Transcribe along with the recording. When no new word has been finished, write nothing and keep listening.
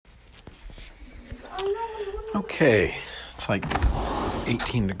Okay, it's like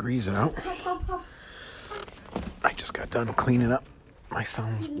 18 degrees out. I just got done cleaning up my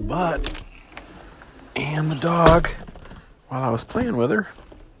son's butt. And the dog, while I was playing with her,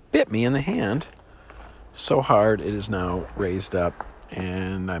 bit me in the hand so hard it is now raised up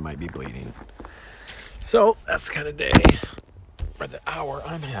and I might be bleeding. So that's the kind of day, or the hour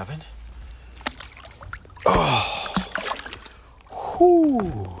I'm having. Oh,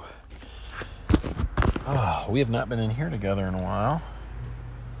 whoo. Oh, we have not been in here together in a while.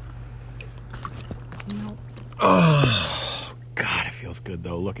 Nope. Oh, God, it feels good,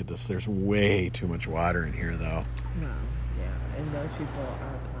 though. Look at this. There's way too much water in here, though. No, yeah, and those people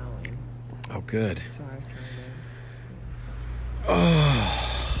are plowing. Oh, good. So I was trying Oh.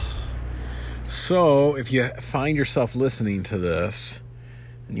 So, if you find yourself listening to this,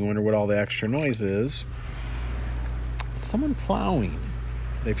 and you wonder what all the extra noise is, it's someone plowing.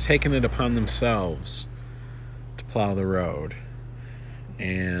 They've taken it upon themselves to plow the road.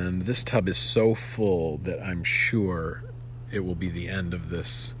 And this tub is so full that I'm sure it will be the end of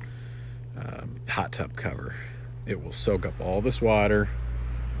this hot tub cover. It will soak up all this water,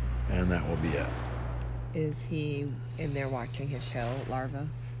 and that will be it. Is he in there watching his show, Larva?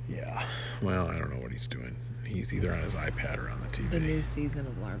 Yeah. Well, I don't know what he's doing. He's either on his iPad or on the TV. The new season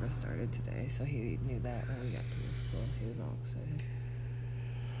of Larva started today, so he knew that when we got to the school. He was all excited.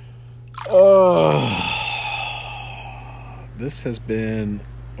 Oh. This has been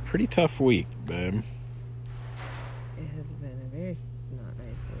a pretty tough week, babe. It has been a very not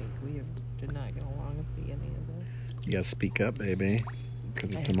nice week. We did not get along at the beginning of it. You gotta speak up, baby,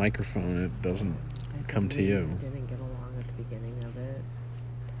 because it's a microphone. It doesn't come to you. We didn't get along at the beginning of it,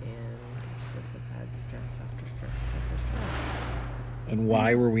 and just have had stress after stress after stress. And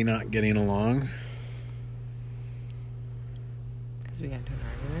why were we not getting along? Because we got into an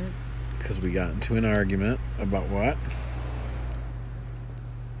argument. Because we got into an argument about what?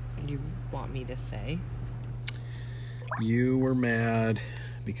 You want me to say? You were mad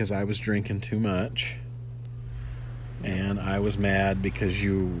because I was drinking too much. And I was mad because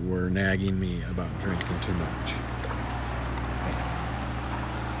you were nagging me about drinking too much. Yes.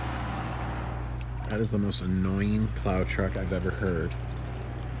 That is the most annoying plow truck I've ever heard.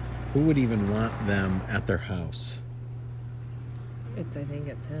 Who would even want them at their house? I think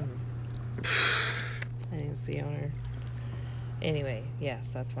it's him. I think it's the owner. Anyway,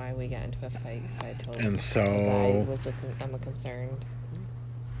 yes, that's why we got into a fight. So I told And so... I'm a concerned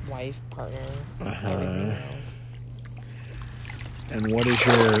wife, partner, everything else. And what is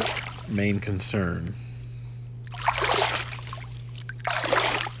your main concern?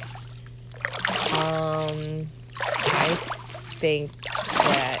 I think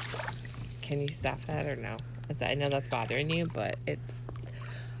that... Can you stop that or no? I know that's bothering you, but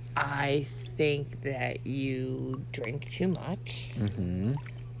I think that you drink too much. Mm-hmm.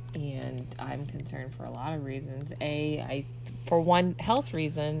 And I'm concerned for a lot of reasons. For one health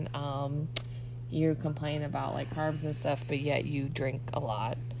reason, you complain about like carbs and stuff, but yet you drink a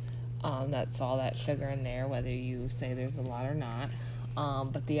lot. That's all that sugar in there, whether you say there's a lot or not.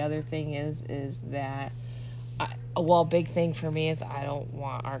 But the other thing is that, big thing for me is I don't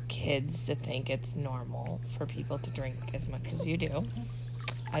want our kids to think it's normal for people to drink as much as you do.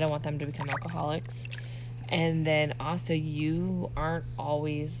 I don't want them to become alcoholics. And then also, you aren't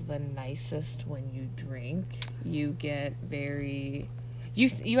always the nicest when you drink. You get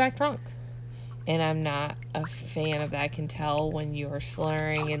you act drunk. And I'm not a fan of that. I can tell when you're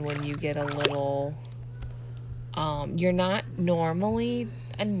slurring and when you get a little... you're not normally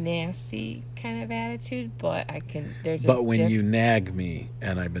a nasty kind of attitude, but But when you nag me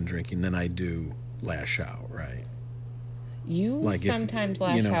and I've been drinking, then I do lash out, right? You like sometimes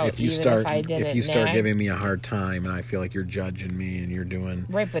lash out if you start giving me a hard time and I feel like you're judging me and you're doing...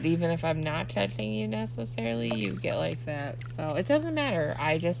 Right, but even if I'm not judging you necessarily, you get like that. So it doesn't matter.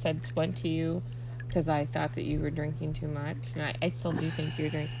 I just went to you because I thought that you were drinking too much. And I still do think you're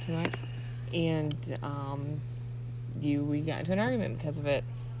drinking too much. And we got into an argument because of it.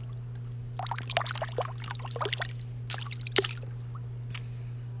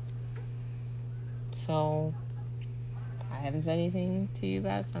 So... I haven't said anything to you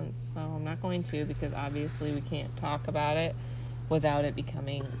about it since, so I'm not going to, because obviously we can't talk about it without it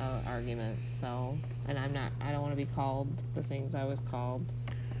becoming an argument. So, and I don't want to be called the things I was called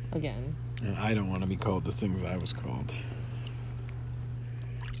again. And I don't want to be called the things I was called.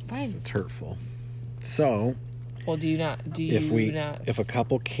 Fine. It's hurtful. So, well, if a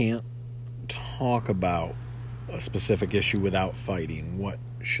couple can't talk about a specific issue without fighting, what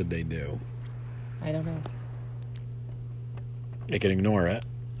should they do? I don't know. They can ignore it.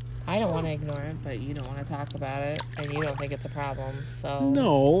 I don't want to ignore it, but you don't want to talk about it, and you don't think it's a problem, so...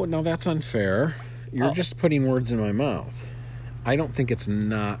 No, that's unfair. You're just putting words in my mouth. I don't think it's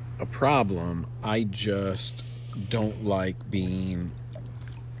not a problem. I just don't like being...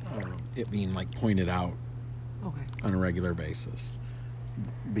 it being, like, pointed out on a regular basis.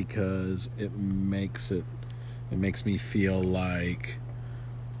 Because it makes me feel like,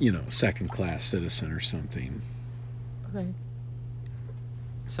 second-class citizen or something. Okay.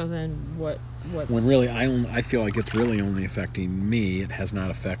 So then what... When really, I feel like it's really only affecting me. It has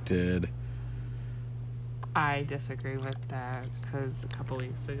not affected... I disagree with that, because a couple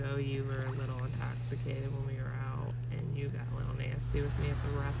weeks ago you were a little intoxicated when we were out, and you got a little nasty with me at the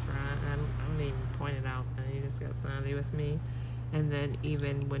restaurant, and I don't even point it out, and you just got snotty with me. And then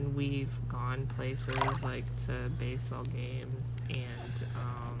even when we've gone places like to baseball games and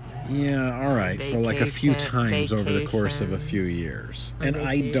yeah, all right. So like a few times over the course of a few years, and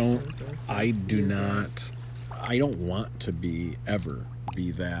I don't want to ever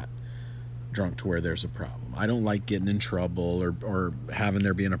be that drunk to where there's a problem. I don't like getting in trouble or having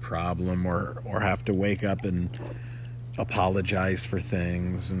there being a problem or have to wake up and apologize for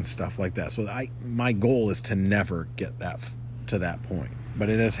things and stuff like that. So my goal is to never get to that point. But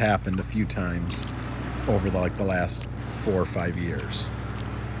it has happened a few times over the last 4 or 5 years.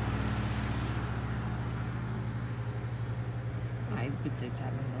 I would say it's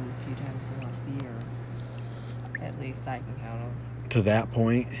happened a few times in the last year. At least I can count them. To that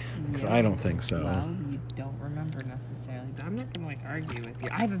point? Because I don't think so. Well, you don't remember necessarily, but I'm not going to argue with you.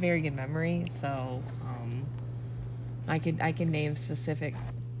 I have a very good memory, so I can name specific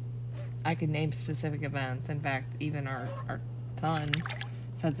events. In fact, even our son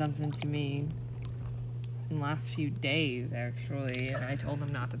said something to me in the last few days, actually, and I told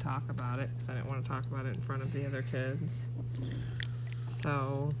him not to talk about it because I didn't want to talk about it in front of the other kids.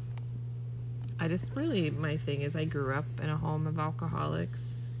 So my thing is I grew up in a home of alcoholics,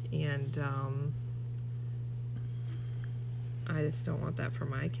 and I just don't want that for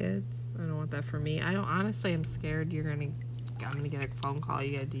my kids. I don't want that for me. Honestly, I'm scared I'm gonna get a phone call,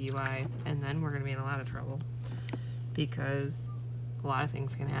 you get a DUI, and then we're gonna be in a lot of trouble because a lot of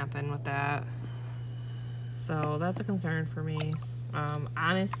things can happen with that. So that's a concern for me.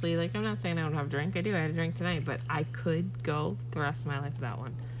 Honestly, I'm not saying I don't have a drink. I do. I had a drink tonight, but I could go the rest of my life without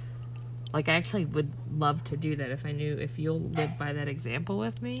one. I actually would love to do that if you'll live by that example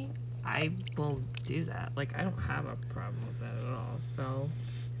with me, I will do that. I don't have a problem with that at all. So,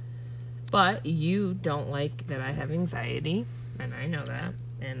 but you don't like that I have anxiety, and I know that,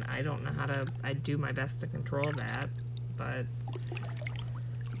 and I don't know I do my best to control that, but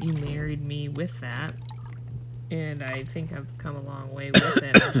you married me with that, and I think I've come a long way with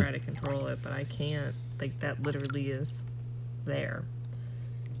it. I try to control it, but I can't. That literally is there.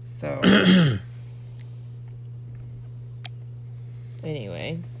 So,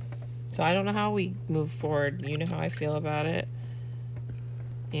 anyway, so I don't know how we move forward. You know how I feel about it.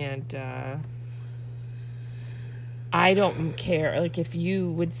 And, I don't care. If you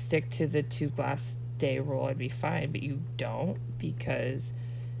would stick to the 2-glass day rule, I'd be fine, but you don't, because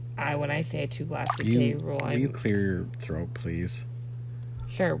when I say a 2-glass a day rule, will you clear your throat, please?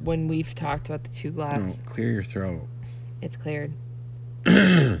 Sure. When we've talked about the 2-glass... No, clear your throat. It's cleared.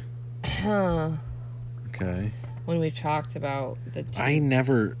 Okay. When we've talked about the I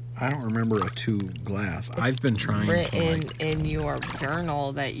don't remember a 2-glass. I've been trying written in your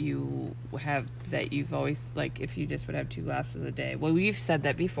journal that you've always, if you just would have 2 glasses a day. Well, we've said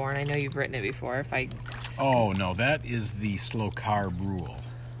that before, and I know you've written it before. Oh, no, that is the slow carb rule.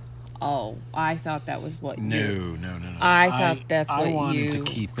 Oh, I thought that was what No. I thought that's what I wanted to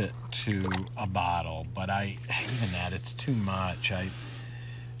keep it to a bottle, but even that, it's too much.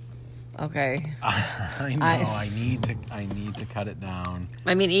 Okay. I know. I need to cut it down.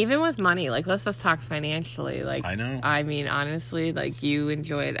 Even with money, let's just talk financially. I know. Honestly, you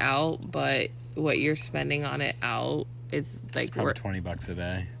enjoy it out, but what you're spending on it out is it's probably $20 a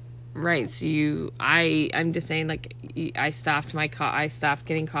day. Right. So I'm just saying, I stopped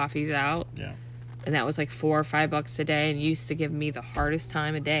getting coffees out. Yeah. And that was $4 or $5 a day, and you used to give me the hardest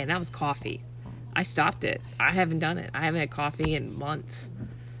time of day, and that was coffee. I stopped it. I haven't done it. I haven't had coffee in months.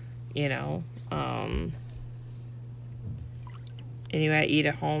 Anyway, I eat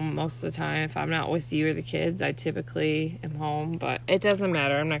at home most of the time. If I'm not with you or the kids, I typically am home, but it doesn't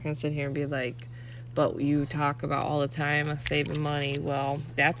matter. I'm not going to sit here and be but you talk about all the time saving money. Well,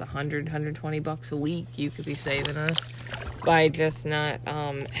 that's $120 a week you could be saving us by just not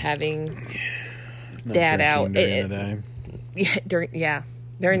having dad out during the day.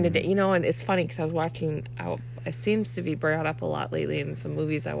 During the day. And it's funny because I was watching It seems to be brought up a lot lately in some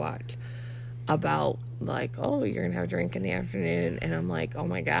movies I watch about, like, oh, you're going to have a drink in the afternoon. And I'm like, oh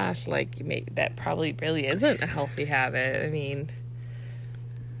my gosh, like, that probably really isn't a healthy habit. I mean,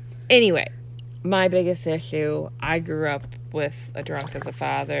 anyway, my biggest issue, I grew up with a drunk as a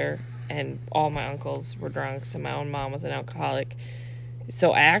father, and all my uncles were drunks, and my own mom was an alcoholic.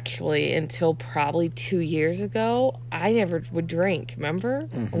 So actually, until probably 2 years ago, I never would drink, remember?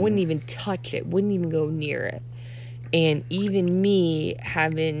 I wouldn't even touch it, wouldn't even go near it. And even me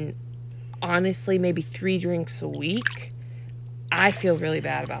having, honestly, maybe 3 drinks a week, I feel really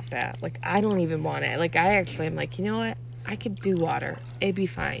bad about that. Like, I don't even want it. Like, I actually am like, you know what? I could do water. It'd be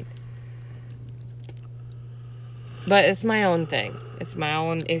fine. But it's my own thing. It's my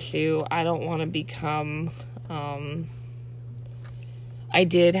own issue. I don't want to become... I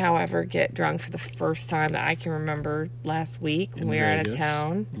did, however, get drunk for the first time that I can remember last week when we were out of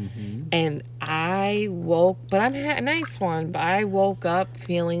town. Mm-hmm. And I woke... But I'm a nice one. But I woke up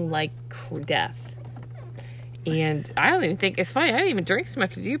feeling like death. And I don't even think... It's funny. I didn't even drink as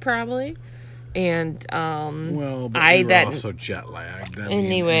much as you, probably. And, well, but we were also jet lagged.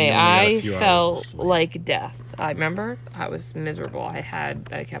 Anyway, I felt like death. I remember I was miserable. I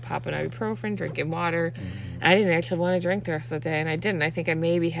kept popping ibuprofen, drinking water. Mm-hmm. I didn't actually want to drink the rest of the day, and I didn't. I think I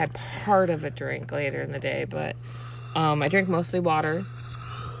maybe had part of a drink later in the day, but I drank mostly water.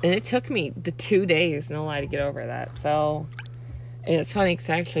 And it took me the 2 days, no lie, to get over that. So, and it's funny because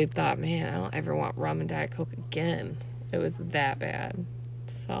I actually thought, man, I don't ever want rum and Diet Coke again. It was that bad.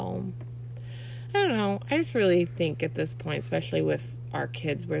 So... I don't know. I just really think at this point, especially with our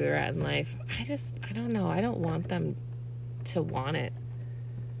kids where they're at in life, I don't know. I don't want them to want it.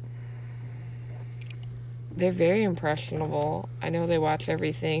 They're very impressionable. I know they watch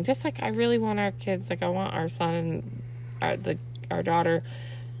everything. Just like I really want our kids, like I want our son and our daughter,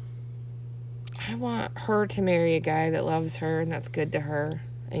 I want her to marry a guy that loves her and that's good to her.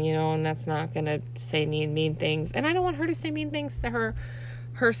 And, and that's not going to say mean things. And I don't want her to say mean things to her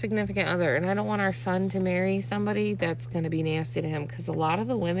significant other, and I don't want our son to marry somebody that's going to be nasty to him, because a lot of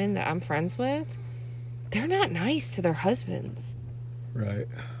the women that I'm friends with, they're not nice to their husbands. Right.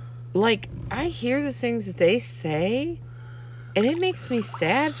 Like, I hear the things that they say, and it makes me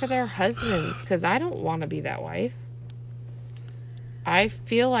sad for their husbands, because I don't want to be that wife. I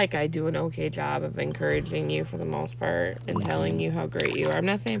feel like I do an okay job of encouraging you for the most part and telling you how great you are. I'm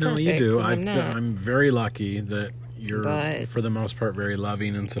not saying perfect. No, you do. I'm very lucky that you're, for the most part, very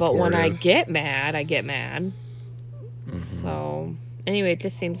loving and supportive. But when I get mad, I get mad. Mm-hmm. So, anyway, it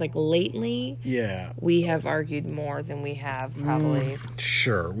just seems like lately, we have argued more than we have probably.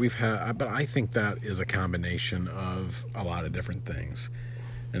 Sure, we've had, but I think that is a combination of a lot of different things,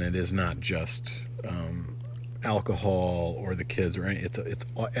 and it is not just alcohol or the kids or anything. It's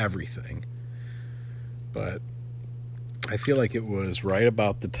everything. But I feel like it was right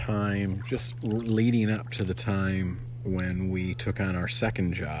about the time, just leading up to the time when we took on our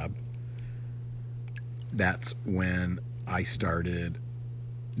second job. That's when I started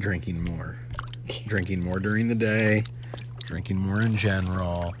drinking more. Drinking more during the day, drinking more in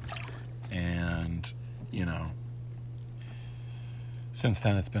general. And, since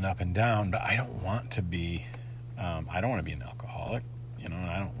then it's been up and down, but I don't want to be, an alcoholic. And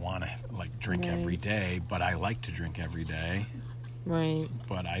I don't want to drink every day, but I like to drink every day. Right.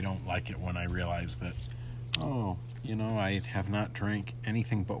 But I don't like it when I realize that, I have not drank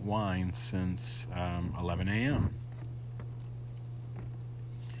anything but wine since 11 a.m.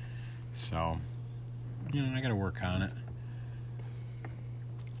 So, I got to work on it.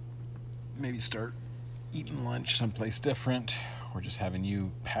 Maybe start eating lunch someplace different. Or just having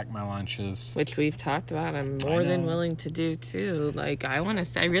you pack my lunches. Which we've talked about. I'm more than willing to do, too. Like, I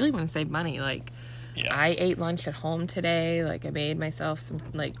really want to save money. Like, I ate lunch at home today. Like, I made myself some,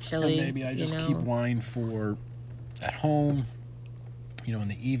 chili. And maybe I just keep wine for at home, in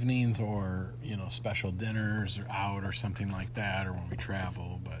the evenings or, special dinners or out or something like that, or when we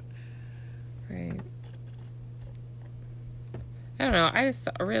travel. But right. I don't know. I just,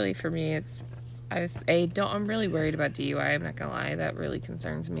 really, for me, I'm really worried about DUI. I'm not gonna lie, that really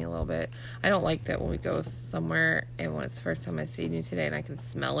concerns me a little bit. I don't like that when we go somewhere and when it's the first time I see you today and I can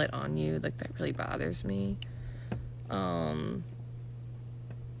smell it on you, that really bothers me.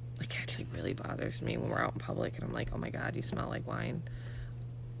 Actually really bothers me when we're out in public and I'm like, oh my god, you smell like wine.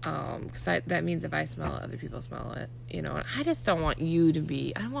 Because that means if I smell it, other people smell it, and I just don't want I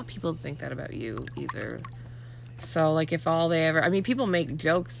don't want people to think that about you either. So, if all they ever, people make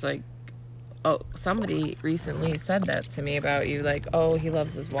jokes oh, somebody recently said that to me about you, oh, he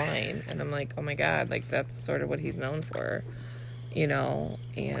loves his wine. And I'm like, oh my god, that's sort of what he's known for, and,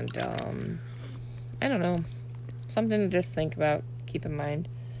 I don't know. something to just think about, keep in mind.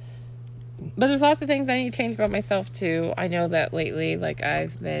 But there's lots of things I need to change about myself, too. I know that lately, like,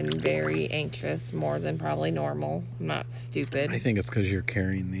 I've been very anxious, more than probably normal. I'm not stupid. I think it's because you're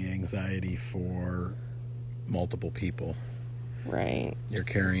carrying the anxiety for multiple people. Right. You're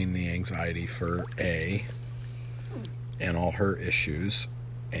carrying the anxiety for A and all her issues,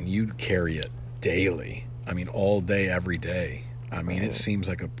 and you carry it daily. I mean, all day, every day. I mean, it seems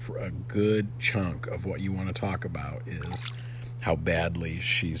like a good chunk of what you want to talk about is how badly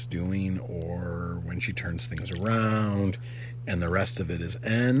she's doing or when she turns things around, and the rest of it is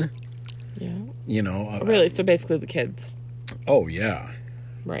N. Yeah. You know. Really, so basically the kids. Oh, yeah.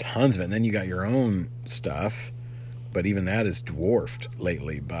 Right. Tons of it. And then you got your own stuff, but even that is dwarfed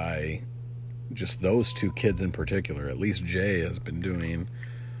lately by just those two kids in particular. At least Jay has been doing,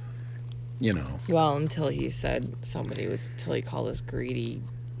 you know. Well, until he called us greedy.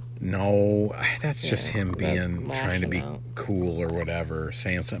 No, that's just him being lashing trying to be out. cool or whatever,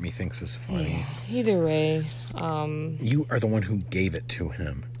 saying something he thinks is funny. Yeah. Either way, You are the one who gave it to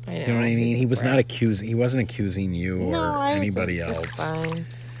him. I know. You know what I mean? He was not accusing. He wasn't accusing you or anybody else. It's fine.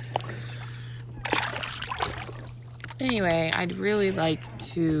 Anyway, I'd really like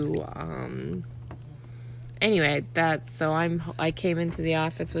to. Anyway, I came into the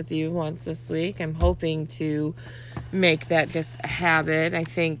office with you once this week. I'm hoping to make that just a habit. I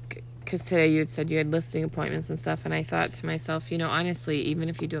think, because today you had said you had listing appointments and stuff, and I thought to myself, honestly, even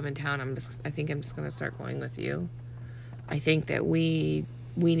if you do them in town, I think I'm just going to start going with you. I think that we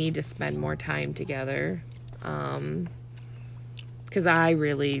need to spend more time together, because I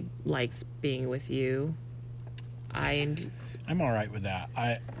really like being with you. I'm all right with that.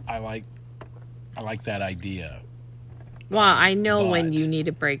 I like that idea. Well, I know when you need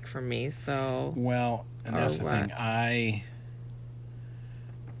a break from me, so... Well, and that's the thing.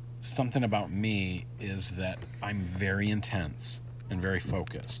 Something about me is that I'm very intense and very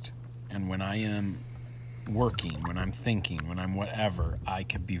focused. And when I am working, when I'm thinking, when I'm whatever, I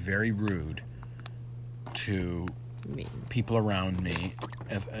can be very rude to people around me,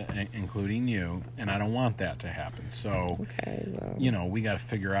 including you, and I don't want that to happen. So, okay, well. We got to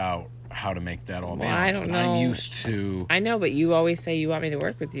figure out how to make that all balance. I don't know. I'm used to... I know, but you always say you want me to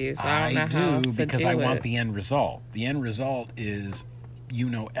work with you, so I don't know how else to do because I want the end result. The end result is,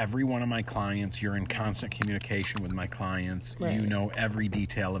 every one of my clients. You're in constant communication with my clients. Right. You know every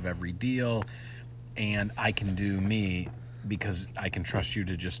detail of every deal, and I can do me because I can trust you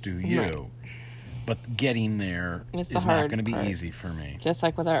to just do you. Right. But getting there is not going to be easy for me. Just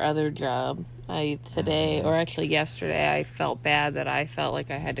like with our other job. Yesterday, I felt bad that I felt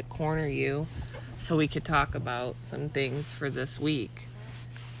like I had to corner you so we could talk about some things for this week.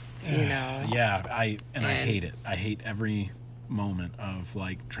 Yeah, I hate it. I hate every moment of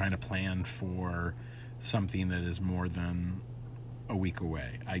trying to plan for something that is more than a week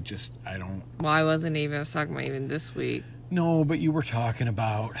away. I don't... Well, I was talking about even this week. No, but you were talking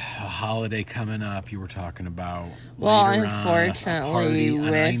about a holiday coming up. You were talking about unfortunately, a party,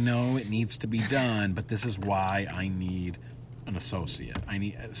 and I know it needs to be done, but this is why I need an associate. I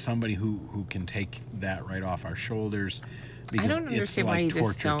need somebody who can take that right off our shoulders. Because I don't understand why you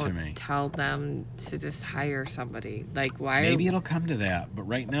just don't tell them to just hire somebody. Why? Maybe it'll come to that, but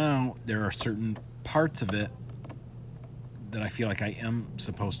right now there are certain parts of it that I feel like I am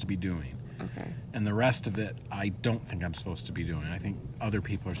supposed to be doing. Okay. And the rest of it, I don't think I'm supposed to be doing. I think other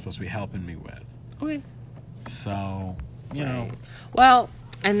people are supposed to be helping me with. Okay. So, you know. Well,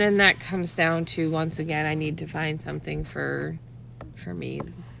 and then that comes down to, once again, I need to find something for me.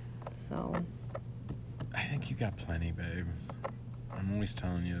 So. I think you got plenty, babe. I'm always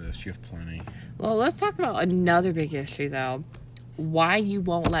telling you this. You have plenty. Well, let's talk about another big issue, though. Why you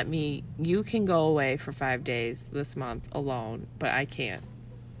won't let me... You can go away for 5 days this month alone, but I can't.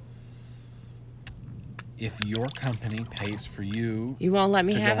 If your company pays for you... You won't let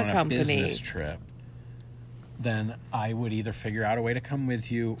me to have go a on company. Business trip, then I would either figure out a way to come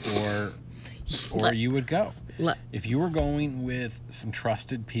with you or you would go. If you were going with some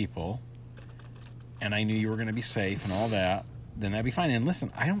trusted people and I knew you were going to be safe and all that, then that'd be fine. And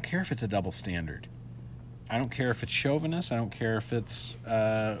listen, I don't care if it's a double standard. I don't care if it's chauvinist. I don't care if it's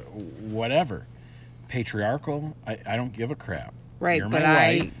whatever. Patriarchal. I don't give a crap. Right, You're but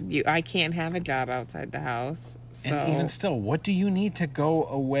my wife. I can't have a job outside the house. So. And even still, what do you need to go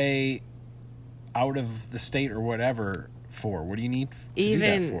away out of the state or whatever for? What do you need to do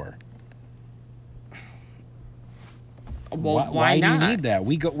that for? Well, why not? do you need that?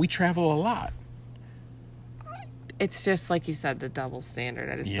 We travel a lot. It's just like you said, the double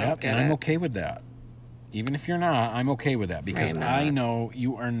standard. I just don't get and it. I'm okay with that. Even if you're not, I'm okay with that because I know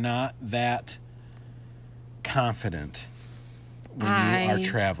you are not that confident when you are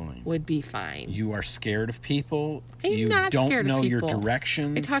traveling. Would be fine. You are scared of people. I'm you not don't scared of know your people.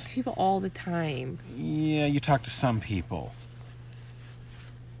 directions. I talk to people all the time. Yeah, you talk to some people.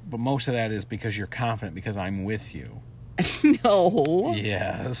 But most of that is because you're confident because I'm with you. No.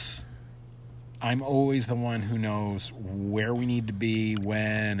 Yes. I'm always the one who knows where we need to be,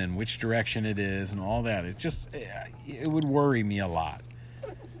 when, and which direction it is, and all that. It would worry me a lot.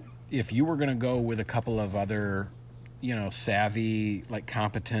 If you were going to go with a couple of other, savvy,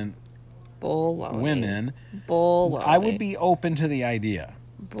 competent Baloney. women, Baloney. I would be open to the idea.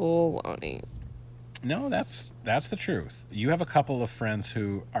 Baloney. No, that's the truth. You have a couple of friends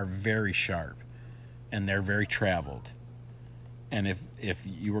who are very sharp, and they're very traveled. And if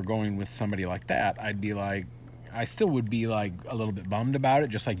you were going with somebody like that, I still would be a little bit bummed about it,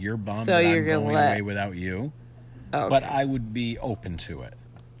 just like you're bummed that I'm going away without you. Okay. But I would be open to it.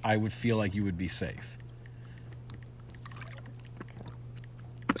 I would feel like you would be safe.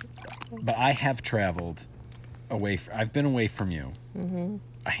 But I have traveled away. I've been away from you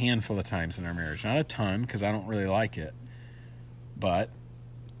a handful of times in our marriage. Not a ton, because I don't really like it. But,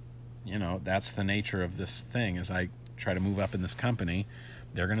 that's the nature of this thing. As I try to move up in this company,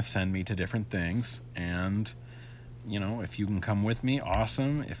 they're going to send me to different things. And, if you can come with me,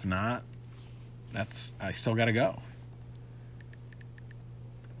 awesome. If not, I still got to go.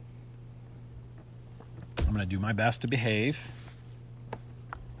 I'm going to do my best to behave.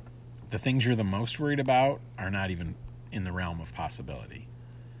 The things you're the most worried about are not even in the realm of possibility.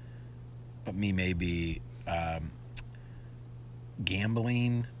 But me maybe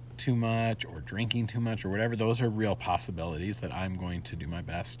gambling too much or drinking too much or whatever, those are real possibilities that I'm going to do my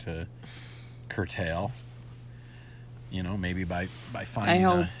best to curtail. Maybe by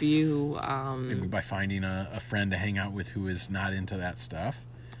finding maybe by finding a friend to hang out with who is not into that stuff.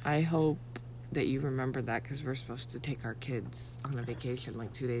 I hope that you remember that, because we're supposed to take our kids on a vacation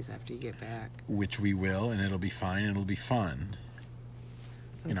 2 days after you get back. Which we will, and it'll be fine, and it'll be fun.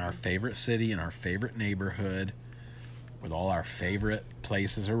 Okay. In our favorite city, in our favorite neighborhood, with all our favorite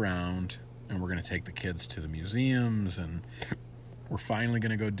places around, and we're going to take the kids to the museums, and we're finally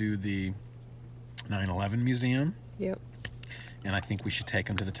going to go do the 9/11 museum. Yep. And I think we should take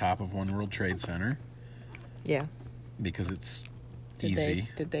them to the top of One World Trade Center. Yeah. Because it's easy.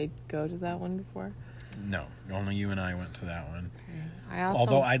 Did they go to that one before? No, only you and I went to that one. Okay.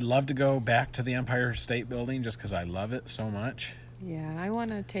 Although I'd love to go back to the Empire State Building just because I love it so much. Yeah, I want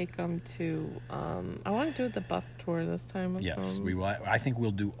to take them to. I want to do the bus tour this time. Yes, we will. I think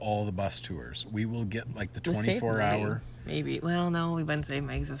we'll do all the bus tours. We will get the 24-hour. Maybe. Well, no, we wouldn't save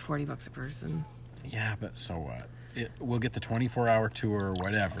money. It's $40 a person. Yeah, but so what? We'll get the 24-hour tour or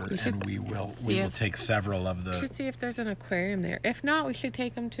whatever, and we will take several of the... We should see if there's an aquarium there. If not, we should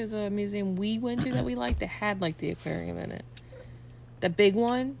take them to the museum we went to that we liked that had the aquarium in it. The big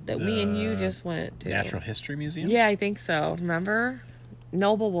one that me and you just went to. Natural History Museum? Yeah, I think so. Remember?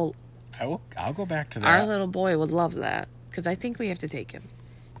 Noble will... I'll go back to that. Our little boy would love that, because I think we have to take him.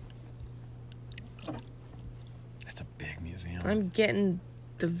 That's a big museum. I'm getting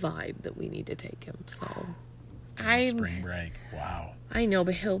the vibe that we need to take him, so... Spring break. Wow. I know,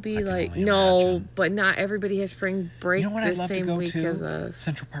 but he'll be no, imagine. But not everybody has spring break. You know what I'd love to go to? As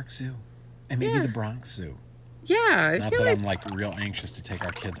Central Park Zoo. And maybe the Bronx Zoo. Yeah. Not that I'm real anxious to take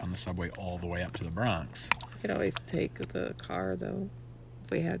our kids on the subway all the way up to the Bronx. We could always take the car, though,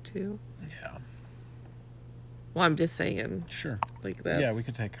 if we had to. Yeah. Well, I'm just saying. Sure. That. Yeah, we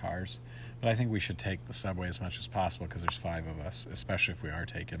could take cars. But I think we should take the subway as much as possible because there's 5 of us, especially if we are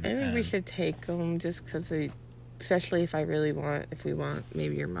taking I think we should take them just because especially if we want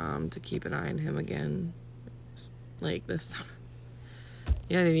maybe your mom to keep an eye on him again. This.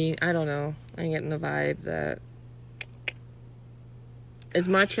 You know what I mean? I don't know. I'm getting the vibe that as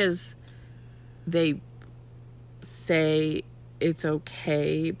much as they say it's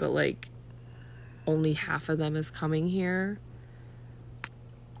okay, but only half of them is coming here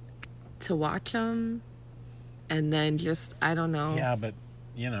to watch them, and then I don't know. Yeah, but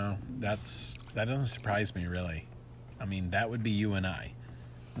that doesn't surprise me really. I mean, that would be you and I.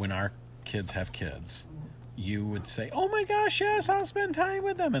 When our kids have kids, you would say, "Oh my gosh, yes, I'll spend time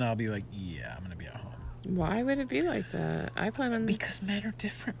with them," and I'll be like, "Yeah, I'm going to be at home." Why would it be like that? I plan on... Because men are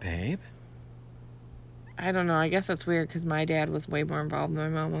different, babe. I don't know. I guess that's weird because my dad was way more involved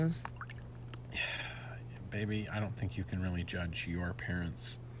than my mom was. Baby, I don't think you can really judge your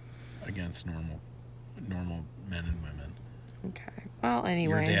parents against normal men and women. Okay. Well,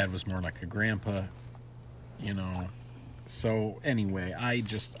 anyway. Your dad was more like a grandpa, So anyway,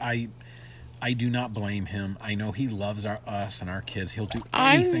 I do not blame him. I know he loves us and our kids. He'll do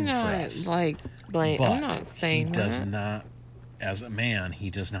anything for us. I'm not saying he does not, as a man, he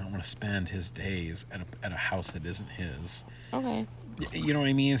does not want to spend his days at a house that isn't his. Okay. You know what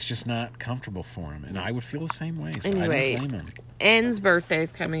I mean? It's just not comfortable for him. And I would feel the same way. So Anyway, I don't blame him. N's birthday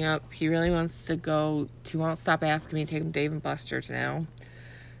is coming up. He really wants to go to, won't stop asking me to take him to Dave & Buster's now.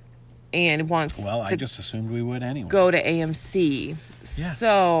 And wants Well, I just assumed we would anyway. go to AMC. Yeah.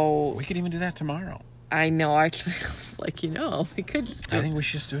 So We could even do that tomorrow. I know. Actually, I was like, we could just I think we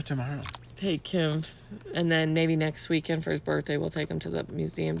should just do it tomorrow. take him. And then maybe next weekend for his birthday, we'll take him to the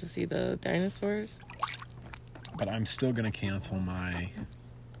museum to see the dinosaurs. But I'm still going to cancel my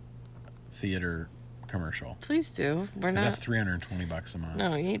theater commercial. Please do. We're 'Cause not. that's $320 a month.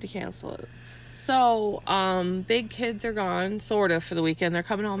 No, you need to cancel it. So, big kids are gone, sort of, for the weekend. They're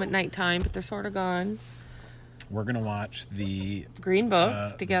coming home at nighttime, but they're sort of gone. We're going to watch the Green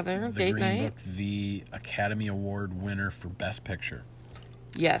Book together, the date Green night. Book, the Academy Award winner for Best Picture.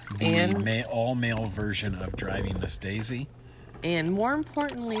 Yes, The all-male version of Driving Miss Daisy. and more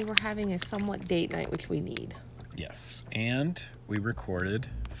importantly, we're having a somewhat date night, which we need. Yes. And we recorded,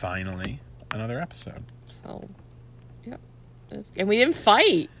 finally, another episode. So, yeah. And we didn't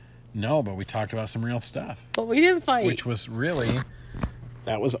fight. No, but we talked about some real stuff. But we didn't fight. Which was really,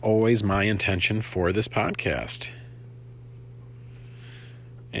 that was always my intention for this podcast.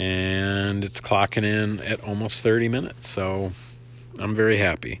 And it's clocking in at almost 30 minutes, so I'm very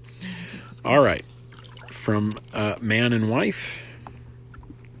happy. All right. From man and wife,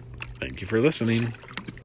 thank you for listening.